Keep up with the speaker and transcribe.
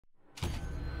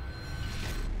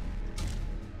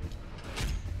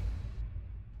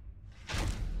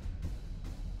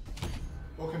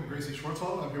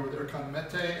I'm here with Erkan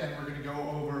Mete, and we're going to go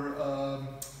over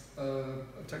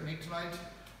a technique tonight,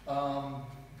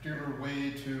 particular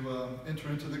way to enter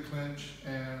into the clinch,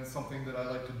 and something that I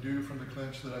like to do from the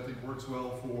clinch that I think works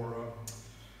well for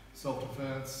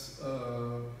self-defense,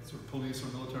 sort of police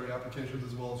or military applications,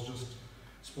 as well as just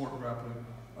sport grappling.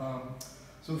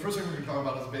 So the first thing we're going to talk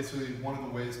about is basically one of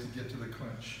the ways to get to the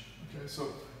clinch. Okay,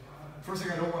 so the first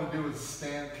thing I don't want to do is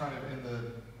stand kind of in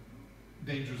the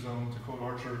danger zone, to quote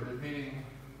Archer, meaning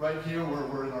right here where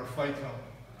we're in our fight zone.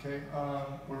 Okay,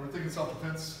 when we're thinking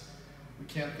self-defense, we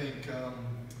can't think,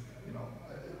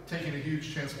 taking a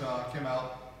huge chance to knock him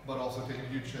out, but also taking a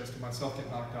huge chance to myself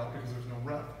get knocked out because there's no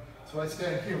rep. So I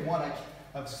stand here. One, I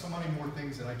have so many more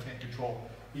things that I can't control.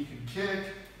 He can kick,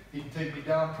 he can take me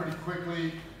down pretty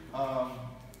quickly. I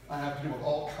have to deal with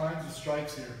all kinds of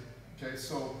strikes here. Okay,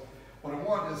 so what I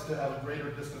want is to have a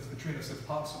greater distance between us if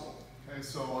possible. Okay,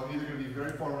 so I'm either going to be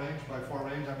very far range. By far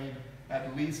range, I mean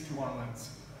at least 2 arm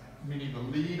lengths, meaning the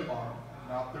lead arm,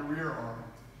 not the rear arm.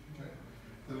 Okay,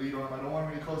 the lead arm, I don't want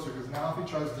him any closer, because now if he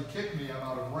tries to kick me, I'm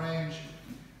out of range.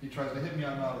 He tries to hit me,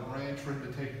 I'm out of range. For him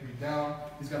to take me down,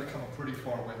 he's got to come a pretty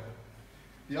far away.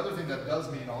 The other thing that does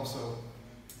mean also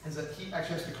is that he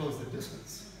actually has to close the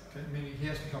distance, okay? Meaning he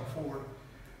has to come forward,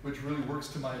 which really works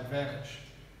to my advantage.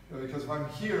 Because if I'm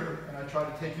here and I try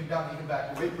to take him down, he can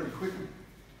back away pretty quickly.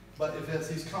 But if as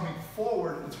he's coming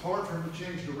forward, it's hard for him to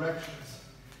change directions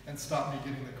and stop me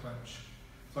getting the clinch.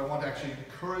 So I want to actually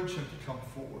encourage him to come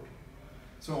forward.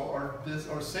 So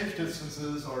our safe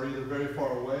distances are either very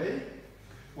far away,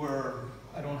 where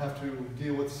I don't have to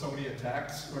deal with so many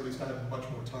attacks, or at least I have much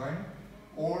more time,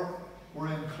 or we're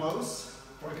in close,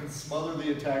 where I can smother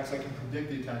the attacks, I can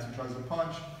predict the attacks. He tries to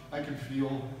punch, I can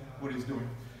feel what he's doing.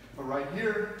 But right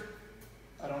here,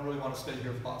 I don't really want to stay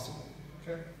here if possible.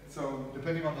 Okay? So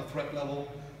depending on the threat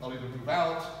level, I'll either move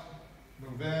out,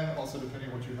 move in, also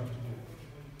depending on what you have to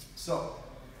do. So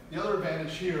the other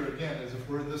advantage here, again, is if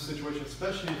we're in this situation,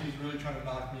 especially if he's really trying to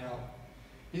knock me out,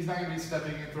 he's not going to be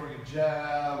stepping in, throwing a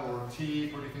jab or a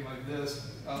teep or anything like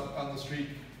this out on the street.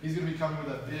 He's going to be coming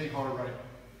with a big hard right.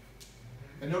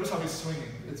 And notice how he's swinging.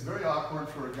 It's very awkward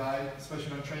for a guy, especially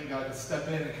an untrained guy, to step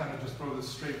in and kind of just throw this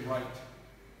straight right.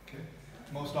 Okay?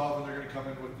 Most often they're going to come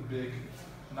in with the big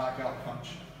knockout punch.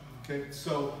 Okay?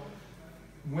 So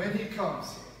when he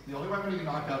comes, the only way I'm going to get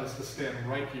knocked out is to stand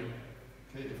right here.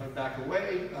 Okay? If I back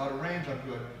away, out of range, I'm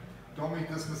good. Don't make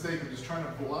this mistake of just trying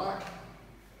to block.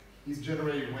 He's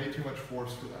generating way too much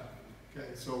force for that. Okay,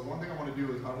 so one thing I want to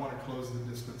do is I want to close the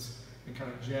distance and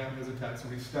kind of jam his attack. So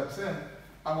when he steps in,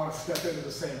 I want to step in at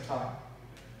the same time.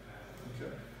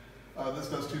 Okay, this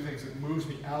does 2 things. It moves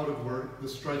me out of where the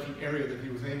striking area that he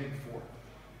was aiming for.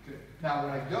 Okay, now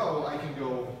when I can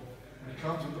go, when he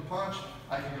comes with the punch,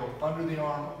 I can go under the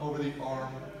arm, over the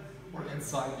arm, or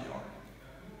inside the arm.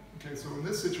 Okay, so in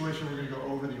this situation, we're going to go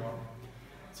over the arm.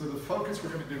 So the focus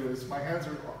we're going to do is, my hands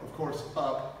are, of course,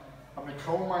 up. I'm going to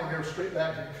comb my hair straight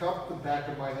back and cup the back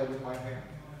of my head with my hand.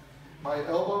 My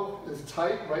elbow is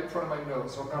tight right in front of my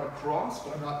nose, so I'm not across,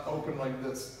 but I'm not open like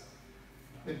this.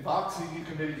 In boxing, you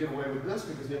can maybe get away with this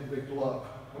because you have a big glove.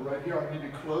 But right here, I need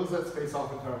to close that space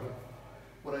off entirely.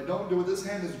 What I don't do with this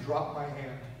hand is drop my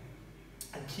hand.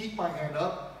 I keep my hand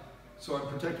up, so I'm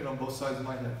protected on both sides of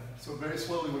my head. So very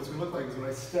slowly, what it's going to look like is when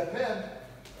I step in,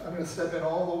 I'm going to step in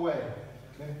all the way.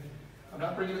 Okay? I'm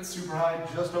not bringing it super high,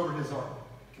 just over his arm.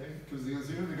 Okay? Because as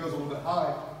soon as it goes a little bit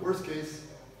high, worst case,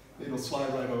 it'll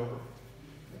slide right over.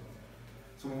 Okay?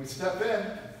 So when we step in,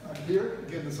 I'm here,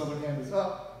 again this other hand is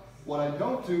up. What I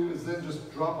don't do is then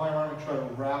just drop my arm and try to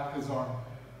wrap his arm.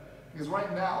 Because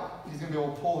right now, he's going to be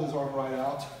able to pull his arm right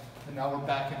out, and now we're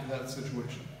back into that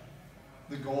situation.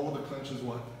 The goal of the clinch is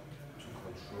what? To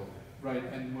control. Right,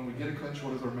 and when we get a clinch,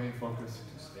 what is our main focus?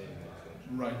 To stay in the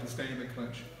clinch. Right, to stay in the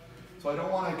clinch. So I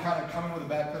don't want to kind of come in with a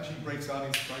bad clinch, he breaks out,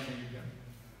 he's striking again.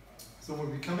 So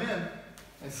when we come in,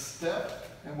 I step,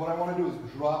 and what I want to do is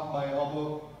drop my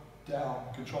elbow down,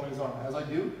 controlling his arm. As I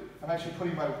do, I'm actually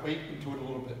putting my weight into it a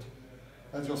little bit.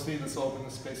 As you'll see, this will open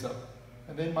the space up.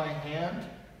 And then my hand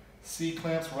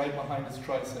C-clamps right behind his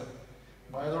tricep.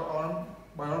 My other arm,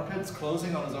 my armpit's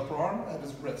closing on his upper arm at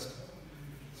his wrist.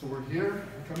 So we're here,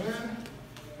 I come in,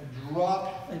 and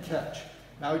drop and catch.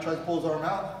 Now he tries to pull his arm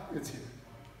out, it's here.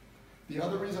 The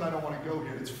other reason I don't want to go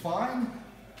here, it's fine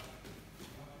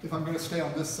if I'm going to stay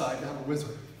on this side to have a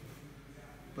wizard.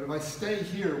 But if I stay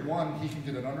here, one, he can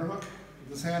get an underhook with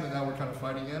this hand, and now we're kind of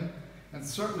fighting in. And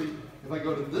certainly, if I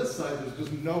go to this side, there's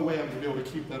just no way I'm going to be able to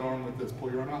keep that arm like this.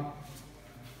 Pull your arm out.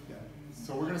 Yeah.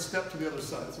 So we're going to step to the other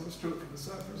side. So let's do it from this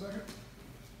side for a second.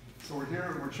 So we're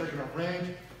here, we're checking our range.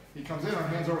 He comes in, our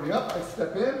hand's already up. I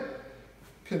step in,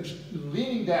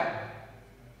 leaning down.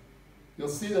 You'll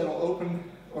see that I'll open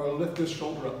or I'll lift this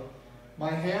shoulder up.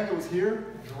 My hand that was here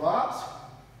drops,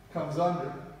 comes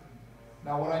under.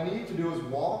 Now what I need to do is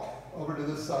walk over to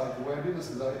this side. The way I do this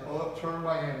is I turn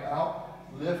my hand out,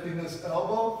 lifting this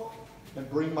elbow, and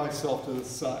bring myself to this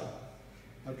side.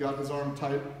 I've got his arm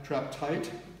trapped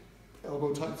tight,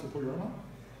 elbow tight, so pull your arm up.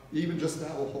 Even just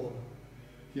that will hold.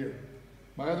 Here.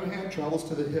 My other hand travels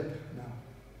to the hip now.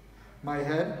 My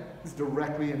head is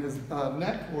directly in his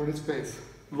neck or in his face,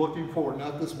 looking forward,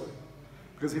 not this way.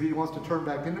 Because if he wants to turn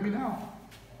back into me now,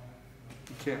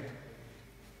 he can't.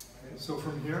 Okay, so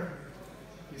from here,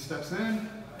 he steps in,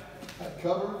 I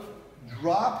cover,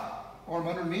 drop, arm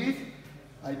underneath.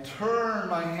 I turn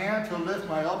my hand to lift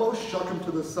my elbow, shuck him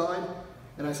to the side,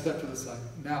 and I step to the side.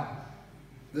 Now,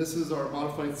 this is our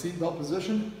modified seatbelt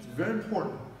position. It's very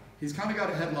important. He's kind of got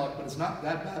a headlock, but it's not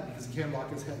that bad because he can't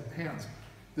lock his hands.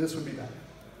 This would be bad.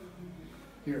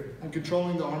 Here, I'm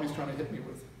controlling the arm he's trying to hit me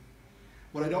with.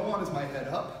 What I don't want is my head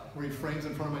up, where he frames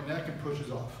in front of my neck and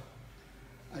pushes off.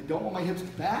 I don't want my hips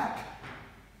back,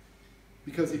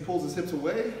 because he pulls his hips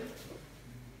away,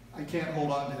 I can't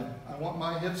hold on to him. I want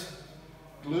my hips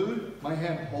glued, my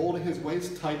hand holding his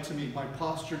waist tight to me, my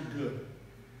posture good.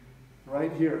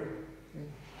 Right here. Okay.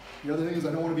 The other thing is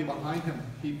I don't want to be behind him.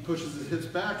 He pushes his hips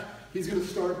back, he's going to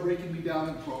start breaking me down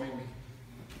and throwing me.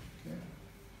 Okay.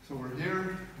 So we're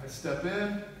here, I step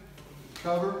in,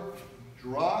 cover,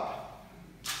 drop,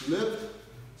 lift,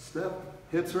 step,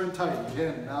 hips are in tight.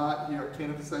 Again, not here, I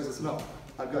can't emphasize this enough.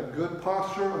 I've got good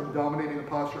posture, I'm dominating the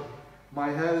posture. My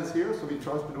head is here, so if he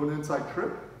tries to do an inside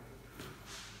trip,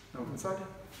 no inside,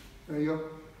 there you go.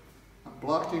 I'm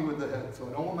blocking with the head, so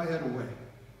I don't want my head away.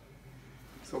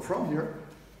 So from here,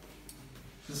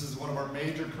 this is one of our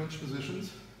major clinch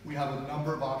positions. We have a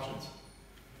number of options.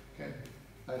 Okay,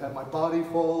 I have my body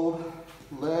fold,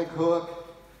 leg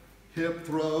hook, hip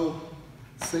throw,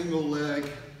 single leg,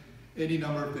 any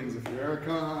number of things. A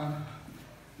Farrakhan,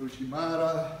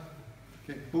 Uchimata.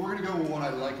 Okay, but we're going to go with one I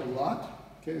like a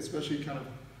lot. Okay, especially kind of,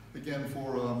 again,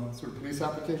 for sort of police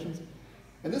applications.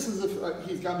 And this is if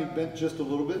he's got me bent just a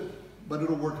little bit, but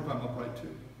it'll work if I'm upright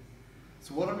too.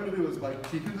 So what I'm going to do is by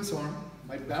keeping this arm,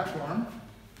 my back arm,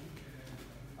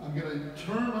 I'm going to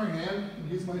turn my hand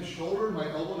and use my shoulder and my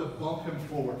elbow to bump him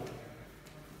forward.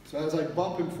 So as I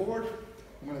bump him forward,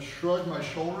 I'm going to shrug my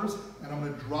shoulders and I'm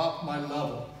going to drop my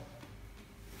level.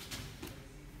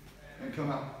 And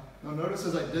come out. Now notice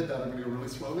as I did that, I'm going to go really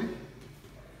slowly.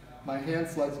 My hand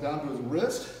slides down to his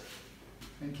wrist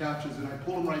and catches, and I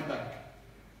pull him right back.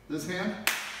 This hand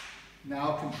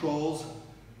now controls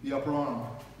the upper arm,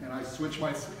 and I switch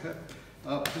my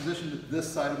position to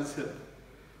this side of his hip.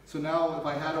 So now if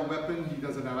I had a weapon, he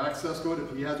doesn't have access to it.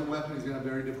 If he has a weapon, he's going to have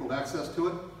very difficult access to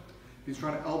it. If he's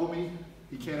trying to elbow me,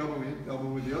 he can't elbow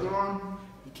me with the other arm.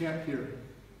 He can't here.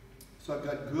 So I've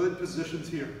got good positions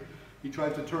here. He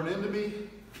tries to turn into me.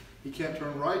 He can't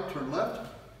turn right, turn left.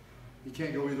 He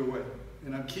can't go either way.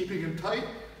 And I'm keeping him tight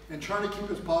and trying to keep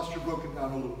his posture broken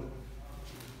down a little bit.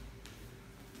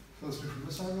 So let's do from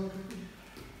this side real quickly.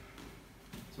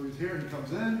 So he's here, he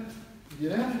comes in, you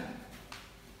get in.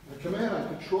 I come in, I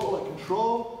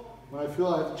control. When I feel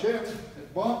I have a chance, I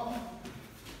bump,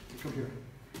 I come here.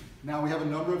 Now we have a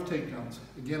number of takedowns.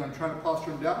 Again, I'm trying to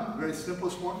posture him down. Very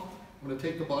simplest one. I'm going to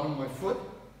take the bottom of my foot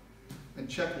and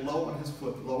check low on his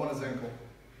foot, low on his ankle.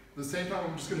 At the same time,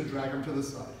 I'm just going to drag him to the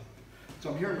side. So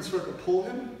I'm here, I'm going to start to pull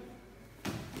him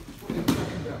and check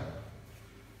him down.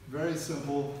 Very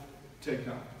simple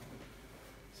takedown.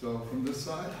 So from this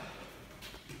side,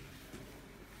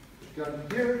 got him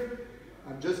here.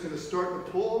 I'm just going to start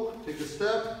to pull, take a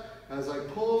step. As I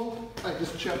pull, I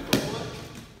just check the foot,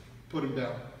 put him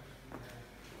down.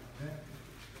 Okay.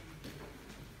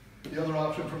 The other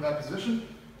option from that position,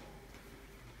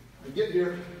 I get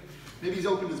here, maybe he's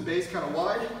opened his base kind of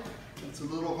wide. It's a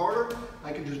little harder.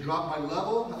 I can just drop my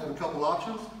level. I have a couple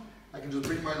options. I can just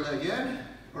bring my leg in,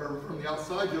 or from the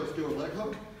outside, just do a leg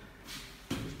hook.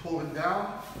 Just pull him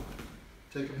down,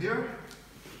 take him here,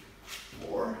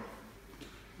 or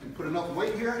I can put enough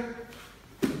weight here,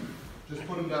 just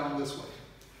put him down this way.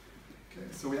 Okay,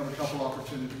 so we have a couple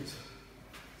opportunities.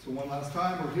 So one last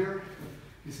time, we're here.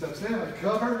 He steps in, I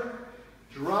cover,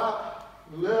 drop,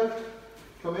 lift,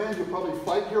 come in. You'll probably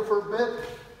fight here for a bit.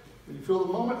 When you feel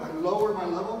the moment, I lower my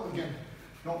level. Again,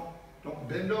 don't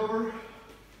bend over.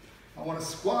 I want to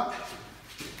squat,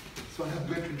 so I have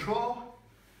good control.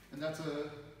 And that's a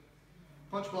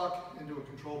punch block into a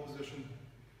control position.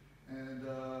 And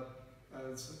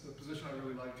it's a position I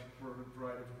really like for a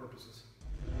variety of purposes.